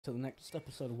to the next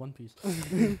episode of One Piece.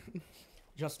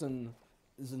 Justin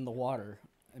is in the water,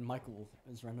 and Michael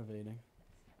is renovating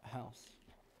a house.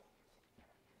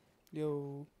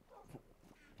 Yo.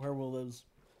 Where will those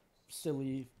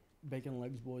silly bacon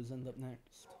legs boys end up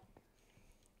next?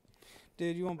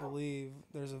 Dude, you won't believe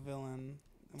there's a villain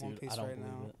in One Piece right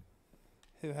now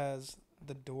who has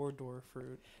the door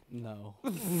fruit. No.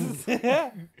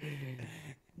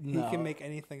 He can make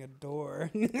anything a door.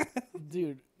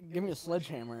 Dude, give me a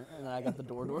sledgehammer, and I got the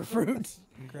door fruit.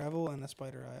 Gravel and a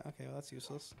spider eye. Okay, well, that's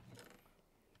useless.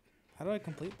 How do I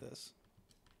complete this?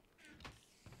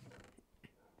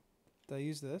 Did I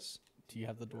use this? Do you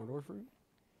have the door fruit?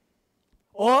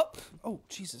 Oh! Oh,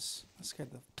 Jesus. I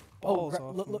scared the balls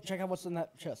off me. Look, check out what's in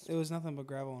that chest. It was nothing but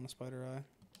gravel and a spider eye.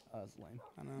 Oh, that's lame.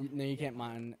 I know. No, you can't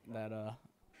mine that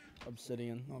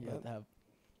obsidian. I'll You bet. have to have...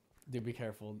 Dude, be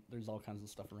careful. There's all kinds of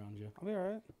stuff around you. I'll be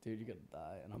alright. Dude, you could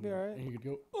die. And I'll be alright. And you could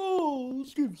go, oh,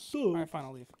 this game sucks. Alright, fine,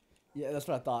 I'll leave. Yeah, that's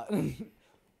what I thought.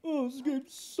 Oh, this game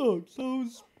sucks. I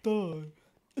always die.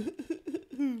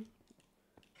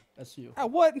 That's you. Ah,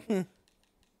 what?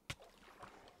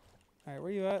 Alright,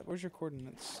 where you at? Where's your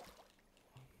coordinates?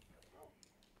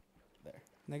 There.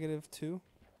 -2?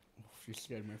 You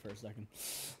scared me for a second.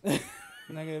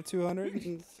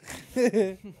 -200?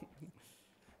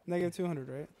 -200,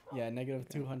 right? Yeah, negative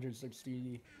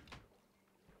 260.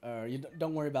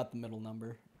 Don't worry about the middle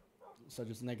number. So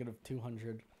just negative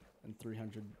 200 and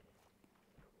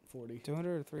 340.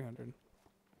 200 or 300?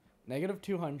 Negative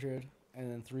 200 and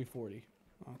then 340.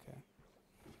 Okay.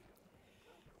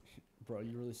 Bro,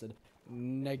 you really said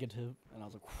negative, and I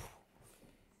was like,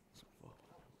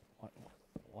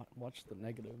 watch the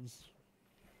negatives.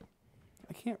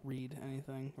 I can't read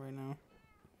anything right now.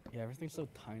 Yeah, everything's so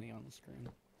tiny on the screen.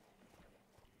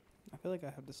 I feel like I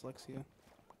have dyslexia.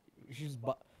 You should just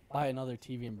buy another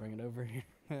TV and bring it over here.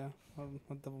 Yeah, with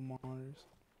double monitors.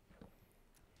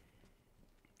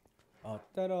 I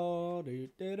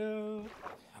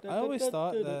always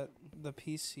thought that the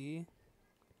PC,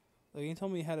 like you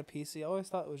told me you had a PC, I always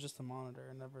thought it was just a monitor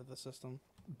and never the system.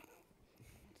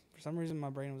 For some reason, my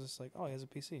brain was just like, oh, he has a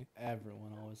PC.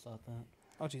 Everyone always thought that.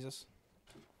 Oh, Jesus.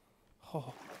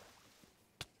 Oh.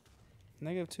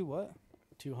 -2 what?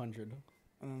 200.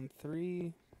 And then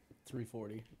 3...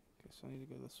 340. Okay, so I need to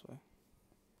go this way.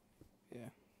 Yeah.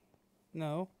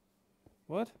 No.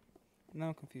 What? Now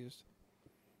I'm confused.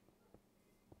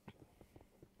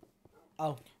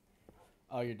 Oh.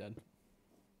 Oh, you're dead.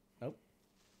 Nope.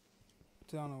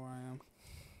 I don't know where I am.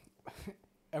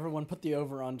 Everyone put the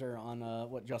over-under on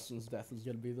what Justin's death is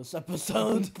going to be this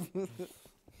episode.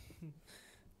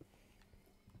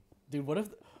 Dude, what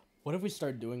if we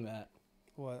start doing that?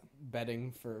 What?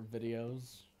 Betting for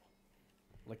videos?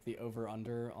 Like the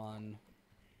over-under on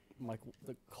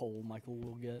the coal Michael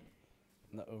will get.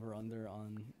 And the over-under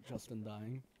on Justin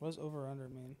dying. What does over-under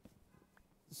mean?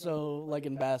 So, like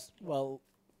in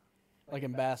like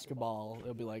in basketball,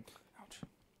 it'll be like, Ouch.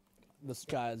 this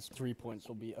guy's 3 points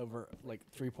will be over, like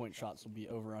 3-point shots will be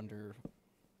over under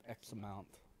X amount.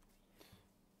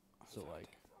 So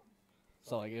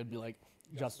like it'd be like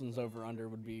Justin's over under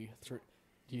would be do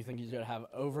you think he's gonna have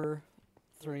over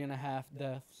 3.5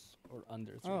 deaths or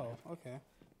under 3? Oh, okay.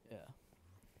 Yeah.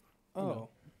 Oh. You know,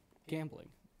 gambling.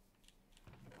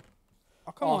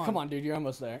 Oh, come on. Come on, dude, you're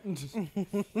almost there. Oh,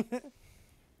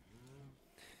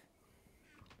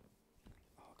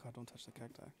 God, don't touch the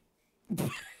cacti.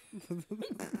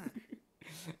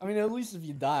 I mean, at least if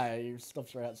you die, your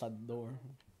stuff's right outside the door.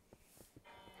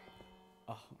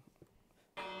 Oh.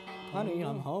 Honey,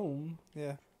 I'm home.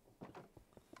 Yeah.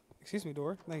 Excuse me,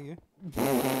 door. Thank you.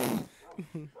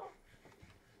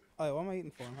 Oh, yeah, what am I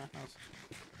eating for? Nice.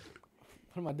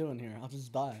 What am I doing here? I'll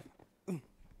just die. Wait,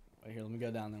 here, let me go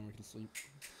down there and we can sleep.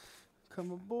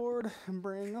 Come aboard and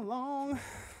bring along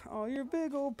all your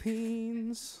big old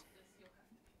peens.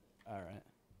 Alright.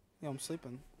 Yeah, I'm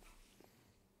sleeping.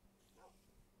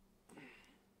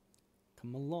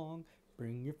 Come along,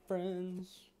 bring your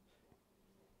friends.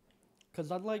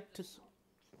 'Cause I'd like to...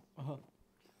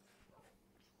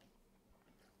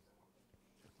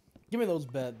 Give me those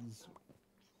beds.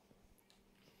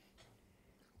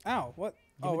 Ow, what?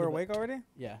 Give Oh, me we're the awake already?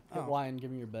 Yeah, hit Oh. Y and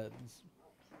give me your beds.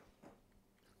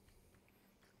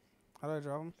 How do I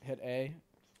drop them? Hit A,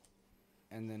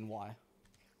 and then Y.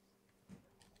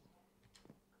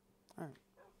 Alright.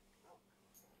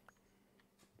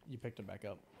 You picked it back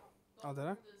up. Oh, did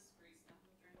I?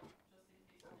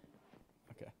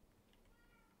 Okay.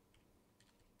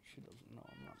 She doesn't know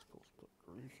I'm not supposed to put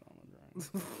grease on the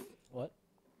drink. What?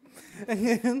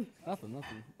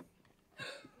 Nothing.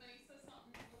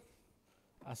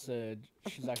 I said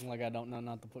she's acting like I don't know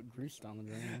not to put grease down the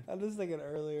drain. I was thinking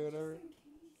earlier, whatever.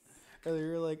 Earlier,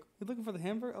 you were like, "You looking for the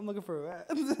hamburger? I'm looking for a rat."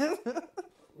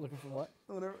 Looking for what?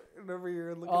 Whenever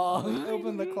you're looking, Oh. like,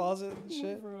 open the closet and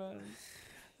shit. For what?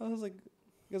 I was like,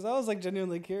 because I was like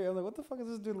genuinely curious. I'm like, what the fuck is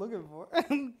this dude looking for?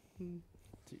 Dude,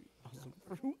 I was looking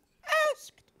for who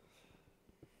asked.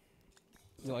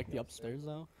 You like the upstairs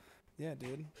though? Yeah,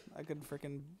 dude. I could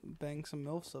freaking bang some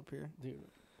milfs up here. Dude,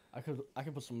 I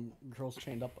could put some girls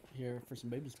chained up here for some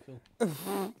babies to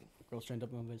kill. Girls chained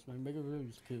up in my basement, make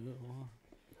babies to kill.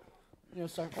 You know,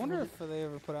 I wonder if they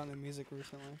ever put out new music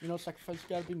recently. you know, sacrifice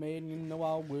gotta be made, and you know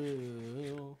I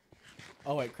will.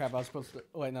 Oh wait, crap! I was supposed to.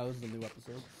 Oh wait, no, this is a new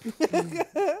episode.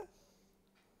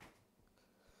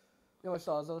 You know, I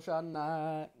saw a shot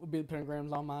night. Would be the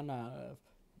pentagrams on my knife.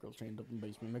 Girls chained up in the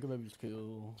basement, make a babies to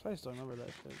kill. I still remember that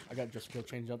shit. I got just a girl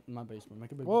chained up in my basement,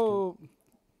 make a babies Whoa.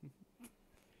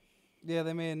 Yeah,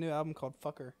 they made a new album called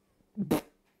Fucker. to kill.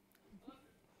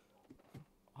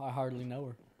 I hardly know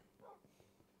her.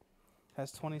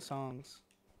 Has 20 songs.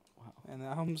 Wow. And the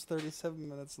album's 37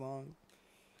 minutes long.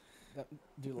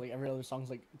 Dude, like every other song's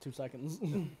like 2 seconds.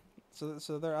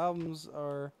 So their albums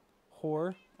are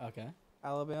Whore, Okay.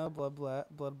 Alabama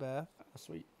Bloodbath,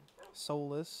 Sweet.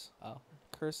 Soulless, Oh.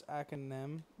 Curse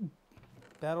Akanem,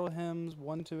 Battle Hymns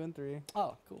 1, 2, and 3,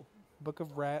 Oh, cool. Book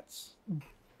of Rats,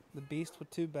 The Beast with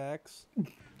Two Backs,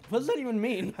 What does that even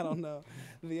mean? I don't know,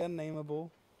 The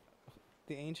Unnameable,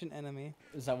 The Ancient Enemy.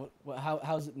 Is that what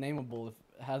how is it nameable? If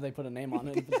how do they put a name on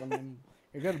it? If it's unnameable?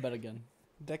 You're going to bed again.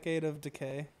 Decade of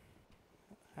Decay.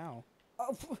 How?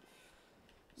 Oh,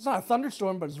 it's not a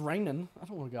thunderstorm, but it's raining. I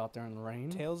don't want to go out there in the rain.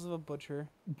 Tales of a Butcher.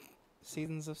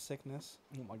 Seasons of Sickness.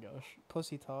 Oh my gosh.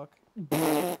 Pussy Talk.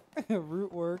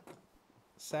 Root Work.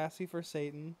 Sassy for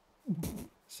Satan.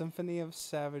 Symphony of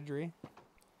Savagery.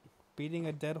 Beating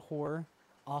a Dead Whore.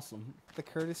 Awesome. The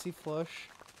Courtesy Flush.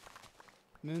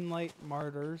 Moonlight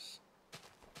Martyrs.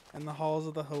 And the Halls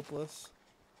of the Hopeless.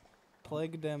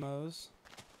 Plague Demos.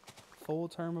 Full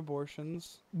Term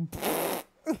Abortions.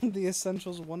 The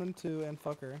Essentials 1 and 2 and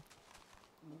Fucker.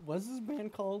 What's this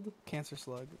band called? Cancer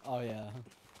Slug. Oh yeah.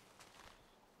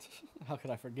 How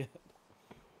could I forget?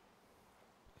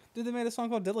 Dude, they made a song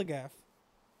called Dilligaff.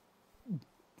 Dude,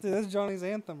 that's Johnny's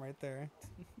anthem right there.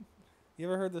 You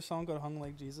ever heard the song called Hung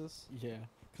Like Jesus? Yeah,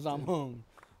 cause I'm hung.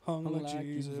 Hung Hung like like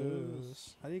Jesus.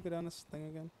 Jesus. How do you go down this thing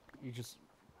again? You just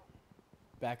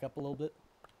back up a little bit.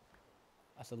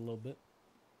 I said a little bit.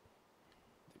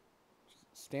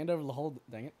 Just stand over the hole.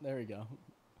 Dang it! There we go.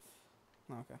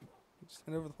 Oh, okay. Just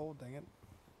stand over the hole, dang it.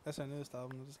 That's our newest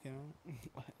album that just came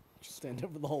out. Just stand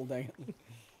over the hole. Dang it!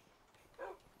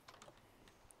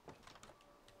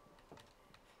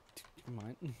 You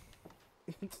mind?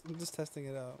 I'm just testing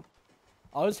it out.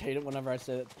 I always hate it whenever I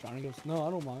say it. Johnny goes, "No, I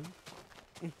don't mind,"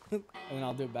 and then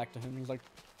I'll do it back to him. He's like,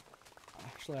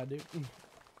 "Actually, I do."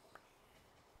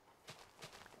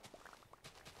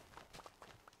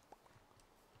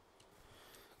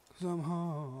 Cause I'm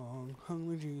hung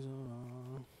like Jesus.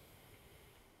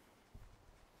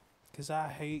 Cause I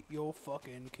hate your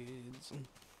fucking kids.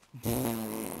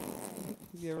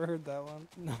 You ever heard that one?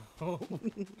 No.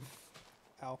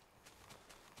 Ow.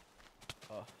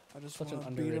 Oh, I just such an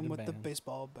want to beat him underrated with the band.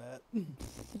 baseball bat.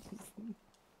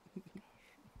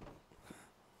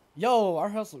 Yo, our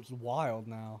house looks wild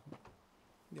now.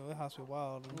 Yo, that house be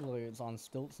wild. Look, it's on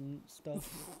stilts and stuff.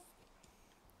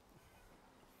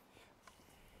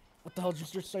 What the hell did you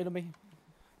just say to me?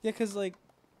 Yeah, cause like,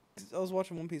 I was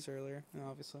watching One Piece earlier, you know,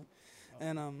 obviously,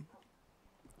 Oh.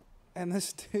 and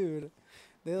this dude,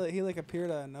 he like appeared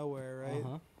out of nowhere, right?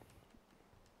 Uh-huh.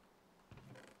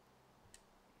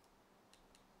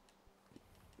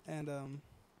 And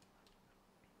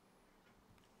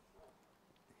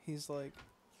he's like,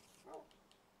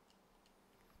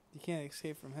 you can't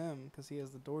escape from him because he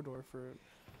has the door fruit.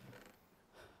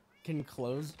 Can he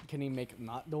close? Can he make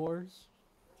not doors?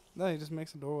 No, he just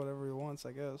makes the door whatever he wants,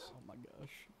 I guess. Oh my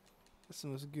gosh. It's the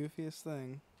most goofiest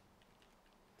thing.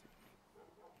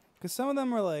 Because some of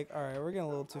them are like, all right, we're getting a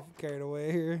little too carried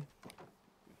away here.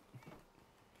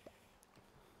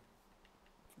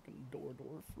 Freaking door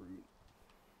fruit.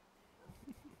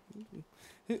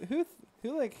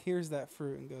 Who like hears that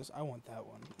fruit and goes, I want that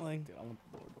one. Like, Dude, I want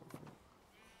the door fruit.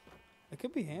 it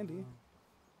could be handy.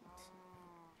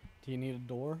 Do you need a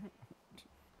door?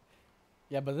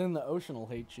 Yeah, but then the ocean will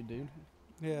hate you, dude.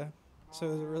 Yeah. So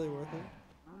is it really worth it?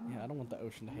 Yeah, I don't want the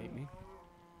ocean to hate me.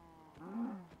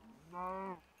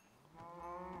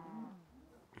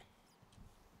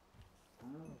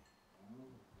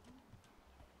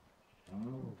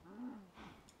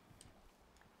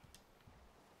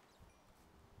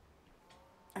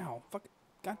 Ow, fuck.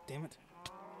 God damn it.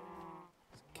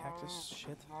 Cactus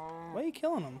shit. Why are you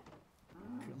killing them?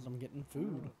 Because I'm getting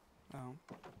food. Oh.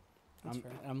 That's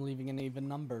fair. I'm leaving an even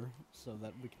number so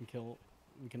that we can kill.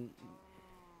 We can.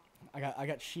 I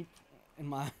got sheep in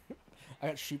my. I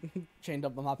got sheep chained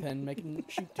up on my pen, making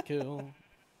sheep to kill.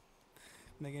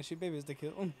 Making sheep babies to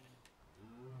kill.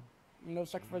 You know,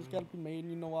 sacrifice gotta be made.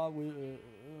 You know I will.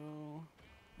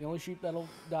 The only sheep that'll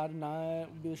die tonight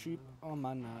will be the sheep on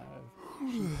my knife.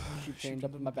 Sheep chained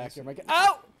up in my backyard. Making.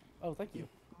 Ow! Oh, thank you.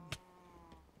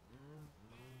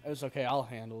 It's okay. I'll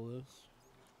handle this.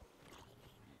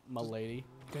 My lady.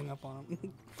 Gang up on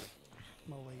him.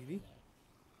 My lady.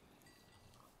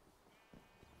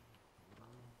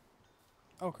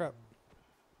 Oh crap.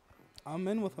 I'm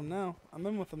in with them now. I'm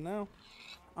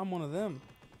one of them.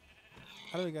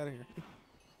 How do we get out of here?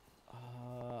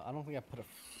 I don't think I put a.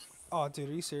 Oh, dude,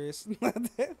 are you serious?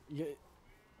 Yeah.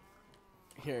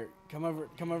 Here, come over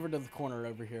to the corner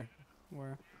over here.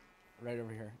 Where? Right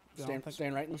over here. Yeah,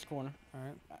 Stand right in this corner. All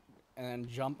right. And then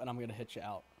jump, and I'm gonna hit you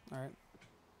out. All right.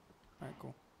 All right.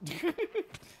 Cool.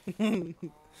 1, 2, 3,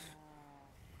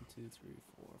 4,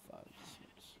 5, 6.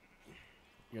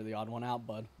 You're the odd one out,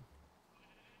 bud.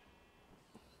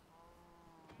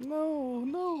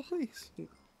 No, please.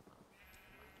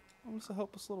 I'm just a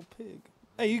helpless little pig.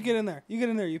 Hey, you get in there.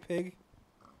 You pig.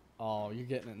 Oh, you're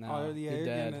getting it now. Oh, yeah, you're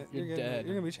dead. getting it. You're dead.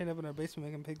 You're gonna be chained up in our basement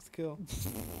making pigs to kill.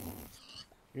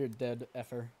 You're a dead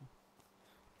effer.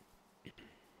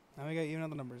 Now we got even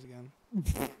other numbers again.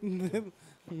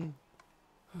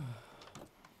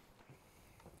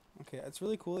 Okay, it's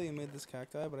really cool that you made this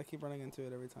cacti, but I keep running into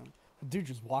it every time. Dude,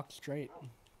 just walk straight.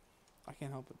 I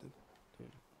can't help it, dude.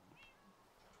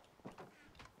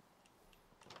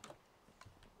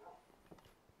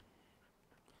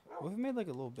 What if we made like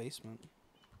a little basement?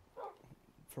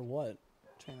 For what?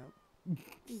 Chain up.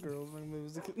 Girls making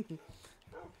movies to kill.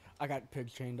 I got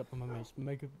pigs chained up in my mace,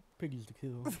 making piggies to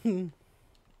kill.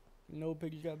 No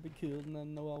piggies gotta be killed, and I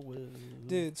know I will.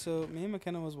 Dude, so me and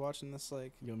McKenna was watching this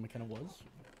like. You know what McKenna was?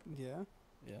 Yeah.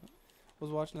 Yeah. Was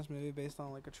watching this movie based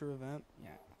on like a true event. Yeah.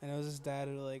 And it was his dad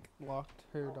who like locked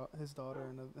his daughter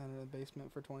in a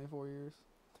basement for 24 years.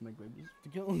 To make babies to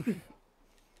kill.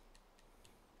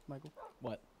 Michael.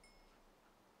 What?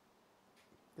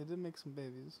 They did make some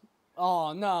babies.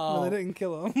 Oh no! No, they didn't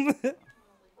kill them.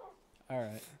 All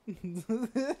right.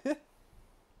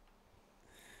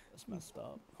 That's messed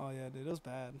up. Oh yeah, dude, it was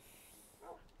bad.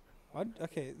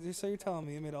 Okay, so you're telling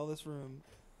me you made all this room,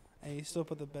 and you still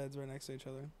put the beds right next to each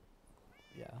other?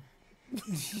 Yeah.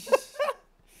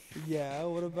 Yeah.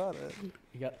 What about it?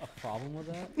 You got a problem with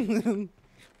that?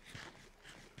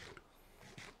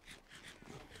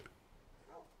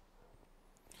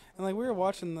 And like we were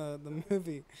watching the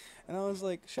movie, and I was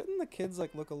like, shouldn't the kids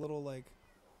like look a little like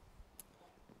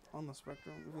on the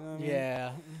spectrum? You know what I mean?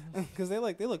 Yeah. Because they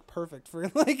look perfect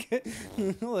for like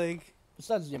like.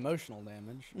 Besides the emotional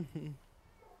damage. I'm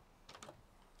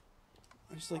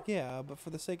just like, yeah, but for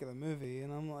the sake of the movie,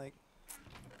 and I'm like,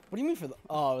 What do you mean for the?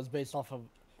 Oh, it was based off a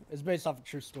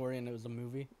true story, and it was a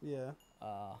movie. yeah.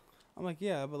 Uh, I'm like,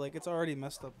 yeah, but like it's already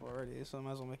messed up already, so I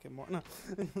might as well make it more. No.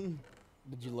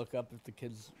 did you look up if the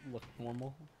kids looked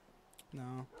normal?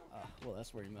 No. Well,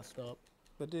 that's where you messed up,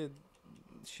 But dude,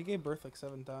 she gave birth like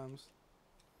 7 times.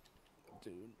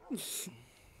 dude.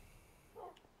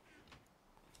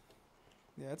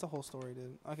 Yeah, it's a whole story,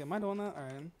 dude. Okay, am I doing that? All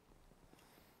right.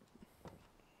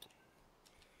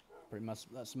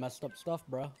 That's messed up stuff,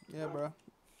 bro. Yeah, bro.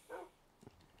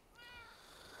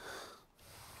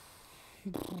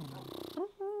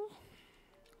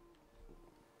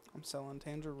 I'm selling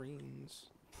tangerines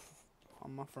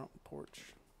on my front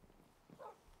porch.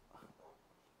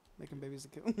 Making babies to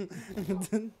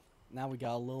kill. Now we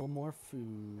got a little more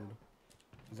food.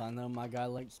 Cause I know my guy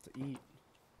likes to eat.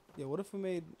 Yeah, what if we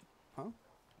made... Huh?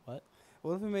 What?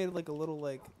 What if we made like a little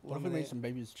like... What if we made some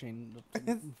babies chained up?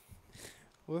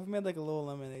 What if we made like a little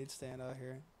lemonade stand out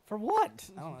here? For what?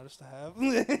 I don't know, just to have.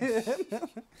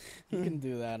 You can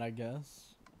do that, I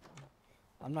guess.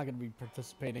 I'm not gonna be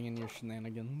participating in your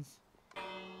shenanigans.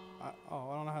 I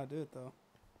don't know how to do it though.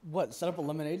 What? Set up a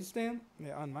lemonade stand?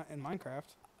 Yeah, in Minecraft.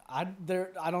 I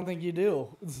don't think you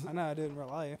do. I know I do it in real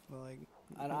life, but like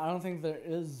I don't think there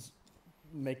is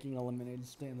making a lemonade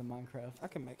stand in Minecraft. I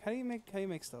can make. How do you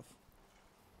make stuff?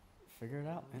 Figure it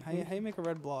out, man. How you make a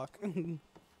red block to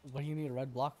What do you need a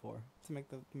red block for? make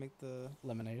the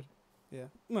Lemonade. yeah.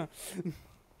 What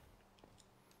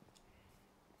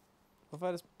if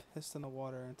I just pissed in the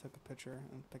water and took a picture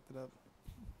and picked it up?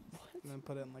 What? And then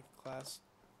put it in like a glass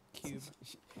cube.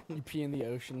 You pee in the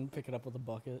ocean, pick it up with a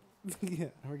bucket. Yeah.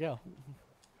 There we go.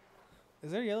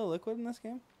 Is there yellow liquid in this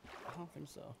game? I don't think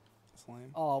so. That's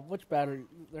lame. Oh, which battery?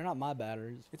 They're not my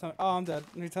batteries. You're telling, oh, I'm dead.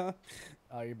 You're telling,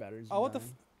 Oh, your batteries. oh, are what the?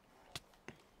 dying.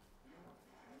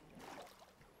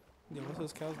 Yeah, what's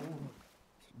those cows doing?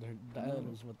 They're dead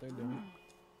is what they're doing.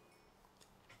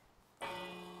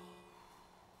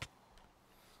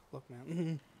 Look,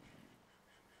 man.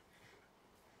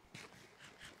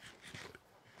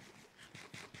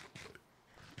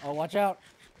 Oh, watch out!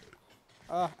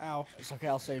 Ow. It's okay,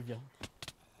 I'll save you.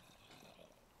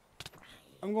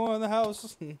 I'm going in the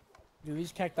house. Dude,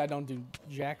 these cacti don't do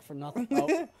jack for nothing.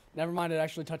 Oh, never mind, it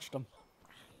actually touched them.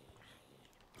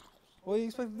 What do you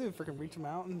expect to do? Freaking reach them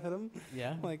out and hit them?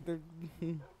 Yeah. Like, they're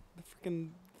the freaking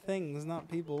things, not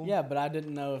people. Yeah, but I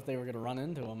didn't know if they were gonna run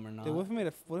into them or not. Dude, what if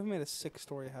we made a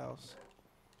 6-story house?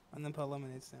 And then put a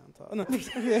lemonade stand on top. No.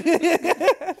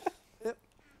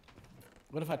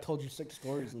 What if I told you 6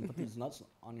 stories and put these nuts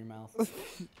on your mouth? As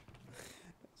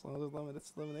long as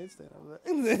it's lemonade stand over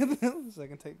there. So I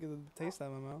can get the taste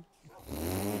out of my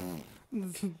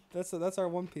mouth. That's our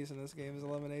one piece in this game is a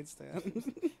lemonade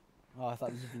stand. Oh, I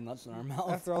thought these would be nuts in our mouth.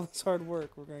 After all this hard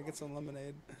work, we're gonna get some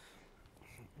lemonade.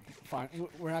 Fine,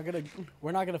 we're not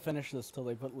gonna finish this till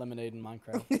they put lemonade in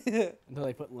Minecraft. Until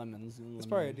they put lemons in. It's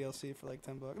probably a DLC for like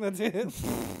 $10. That's it.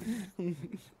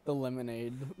 The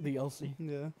lemonade DLC.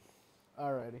 Yeah.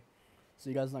 Alrighty.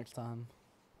 See you guys next time.